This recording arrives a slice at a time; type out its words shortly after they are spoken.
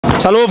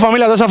Saludos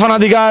familia, toda esa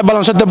fanática del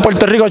baloncesto de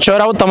Puerto Rico,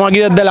 Chorao. Estamos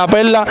aquí desde La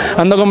Perla,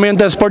 ando con mi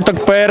gente de Sport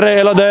Talk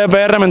PR, LOTV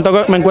PR.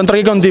 Me encuentro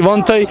aquí con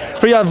Devontae.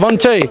 Friga,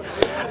 Devontae,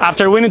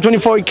 after winning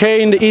 24K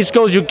in the East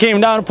Coast, you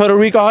came down to Puerto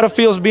Rico. How it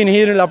feels being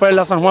here in La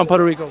Perla, San Juan,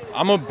 Puerto Rico?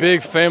 I'm a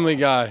big family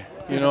guy,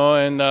 you know,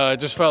 and it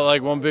just felt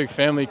like one big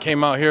family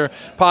came out here.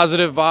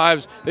 Positive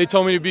vibes. They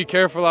told me to be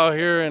careful out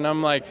here, and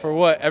I'm like, for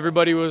what?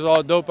 Everybody was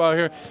all dope out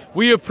here.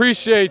 We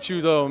appreciate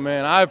you, though,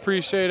 man. I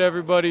appreciate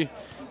everybody,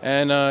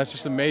 and it's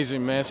just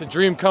amazing, man. It's a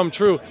dream come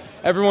true.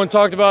 Everyone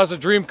talked about it's a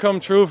dream come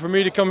true for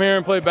me to come here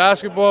and play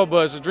basketball,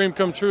 but it's a dream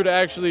come true to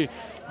actually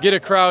get a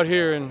crowd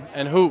here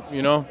and hoop,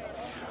 you know.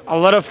 A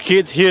lot of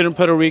kids here in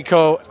Puerto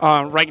Rico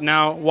right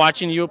now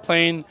watching you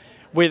playing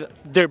with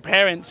their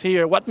parents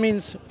here. What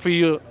means for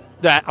you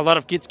that a lot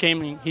of kids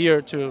came in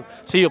here to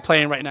see you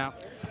playing right now?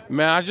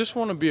 Man, I just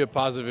want to be a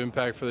positive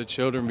impact for the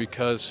children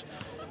because,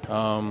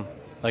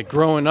 like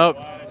growing up,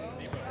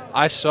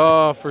 I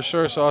for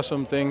sure saw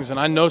some things, and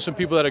I know some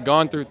people that have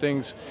gone through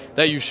things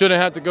that you shouldn't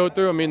have to go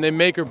through. I mean, they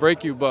make or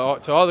break you,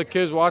 but to all the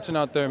kids watching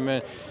out there,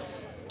 man,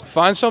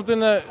 find something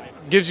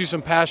that gives you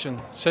some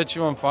passion, sets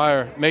you on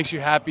fire, makes you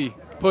happy,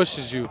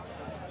 pushes you.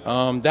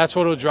 That's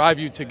what will drive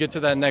you to get to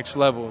that next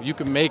level. You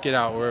can make it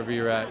out wherever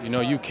you're at. You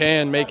know, you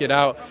can make it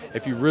out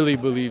if you really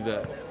believe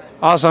that.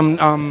 Awesome.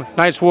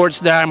 Nice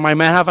words there. My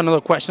man have another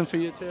question for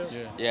you too.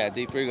 Yeah,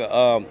 D.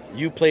 Friga,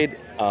 you played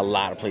a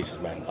lot of places,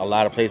 man. A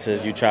lot of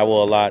places. You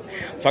travel a lot.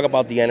 Talk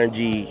about the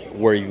energy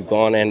where you've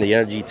gone and the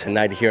energy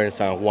tonight here in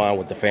San Juan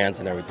with the fans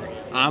and everything.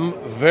 I'm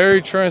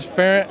very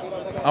transparent.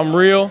 I'm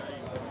real.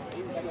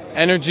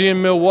 Energy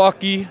in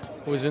Milwaukee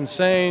was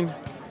insane.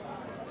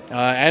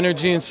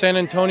 Energy in San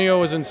Antonio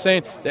was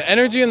insane. The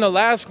energy in the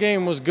last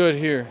game was good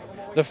here.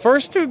 The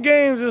first two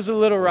games is a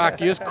little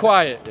rocky. It's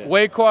quiet,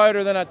 way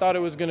quieter than I thought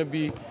it was going to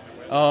be.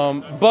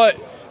 But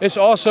it's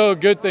also a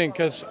good thing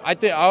because I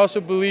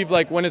also believe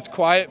like when it's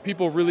quiet,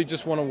 people really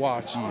just want to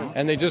watch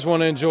and they just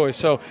want to enjoy.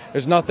 So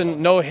there's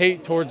no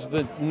hate towards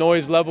the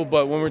noise level.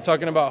 But when we're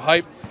talking about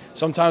hype,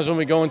 sometimes when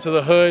we go into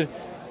the hood,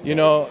 you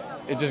know,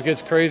 it just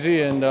gets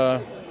crazy. And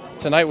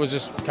tonight was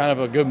just kind of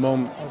a good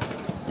moment.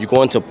 You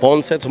going to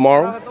Ponce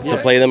tomorrow to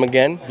play them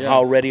again? Yeah.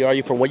 How ready are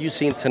you for what you've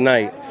seen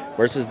tonight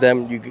versus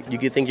them?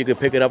 You think you could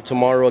pick it up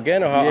tomorrow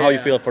again, or how you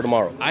feel for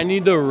tomorrow? I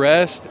need to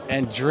rest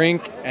and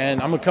drink,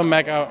 and I'm going to come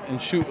back out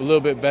and shoot a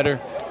little bit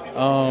better.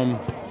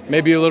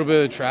 Maybe a little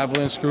bit of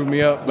traveling screwed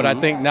me up, but I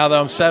think now that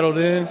I'm settled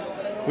in,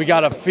 we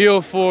got a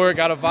feel for it,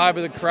 got a vibe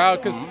of the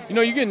crowd, because, you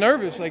know, you get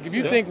nervous. Like, if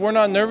you think we're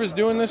not nervous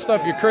doing this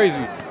stuff, you're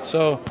crazy.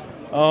 So,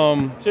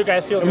 you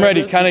guys feel I'm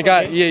ready. Kind of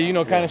got,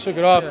 kind of shook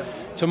it off.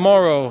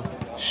 Tomorrow,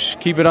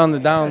 keep it on the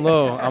down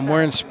low. I'm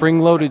wearing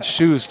spring-loaded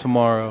shoes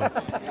tomorrow.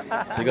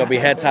 So you're going to be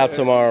heads out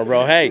tomorrow,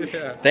 bro. Hey,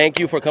 thank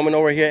you for coming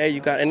over here. Hey, you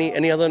got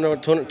any other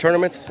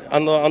tournaments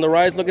on the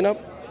rise looking up?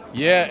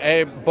 Yeah,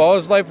 hey,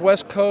 Balls Life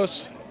West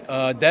Coast,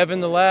 Dev in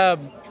the lab.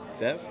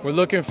 Dev? We're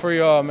looking for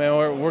y'all,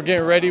 man. We're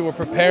getting ready. We're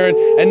preparing.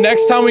 And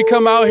next time we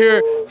come out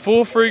here,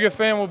 full Friga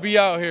fan will be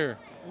out here.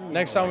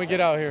 Next time we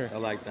get out here. I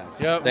like that.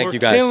 Yep, thank you,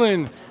 guys. We're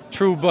killing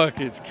True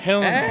Buckets.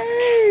 Killing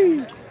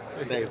them.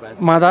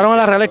 Mataron a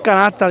las Reales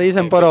Canastas,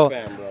 dicen, pero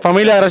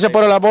familia, gracias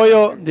por el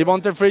apoyo.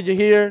 Devontae Friga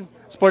here,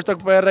 Sport Talk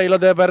PR y los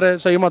de PR,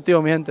 seguimos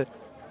activos, mi gente.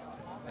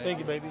 Thank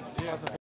you, baby.